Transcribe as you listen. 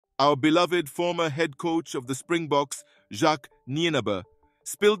Our beloved former head coach of the Springboks, Jacques Nienaber,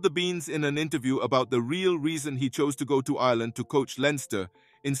 spilled the beans in an interview about the real reason he chose to go to Ireland to coach Leinster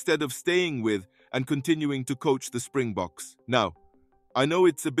instead of staying with and continuing to coach the Springboks. Now, I know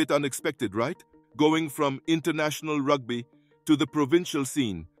it's a bit unexpected, right? Going from international rugby to the provincial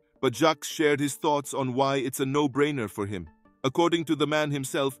scene, but Jacques shared his thoughts on why it's a no-brainer for him. According to the man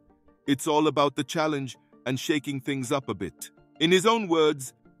himself, it's all about the challenge and shaking things up a bit. In his own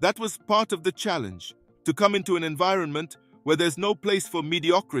words, that was part of the challenge, to come into an environment where there's no place for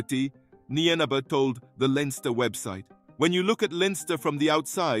mediocrity, Nienaber told the Leinster website. When you look at Leinster from the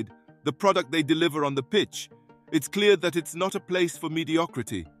outside, the product they deliver on the pitch, it's clear that it's not a place for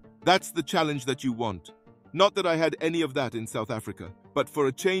mediocrity. That's the challenge that you want. Not that I had any of that in South Africa, but for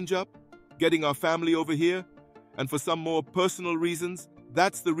a change-up, getting our family over here, and for some more personal reasons,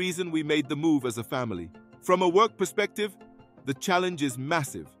 that's the reason we made the move as a family. From a work perspective, the challenge is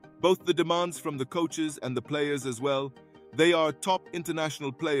massive. Both the demands from the coaches and the players as well. They are top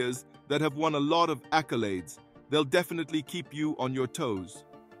international players that have won a lot of accolades. They'll definitely keep you on your toes.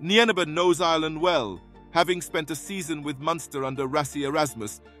 Nienaber knows Ireland well, having spent a season with Munster under Rassie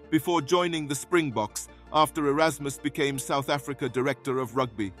Erasmus before joining the Springboks after Erasmus became South Africa Director of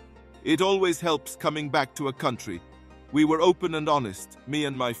Rugby. It always helps coming back to a country. We were open and honest, me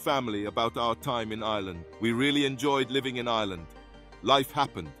and my family, about our time in Ireland. We really enjoyed living in Ireland. Life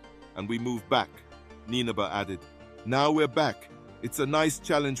happened, and we moved back, Nienaber added. Now we're back. It's a nice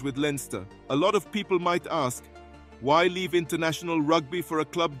challenge with Leinster. A lot of people might ask, why leave international rugby for a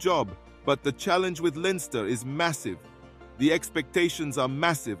club job? But the challenge with Leinster is massive. The expectations are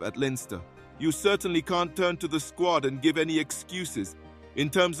massive at Leinster. You certainly can't turn to the squad and give any excuses in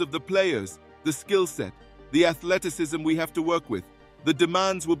terms of the players, the skill set, the athleticism we have to work with. The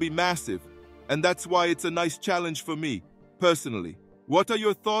demands will be massive, and that's why it's a nice challenge for me, personally. What are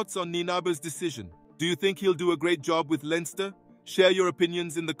your thoughts on Nienaber's decision? Do you think he'll do a great job with Leinster? Share your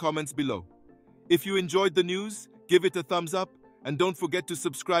opinions in the comments below. If you enjoyed the news, give it a thumbs up, and don't forget to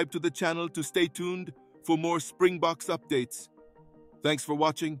subscribe to the channel to stay tuned for more Springboks updates. Thanks for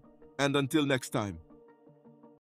watching, and until next time.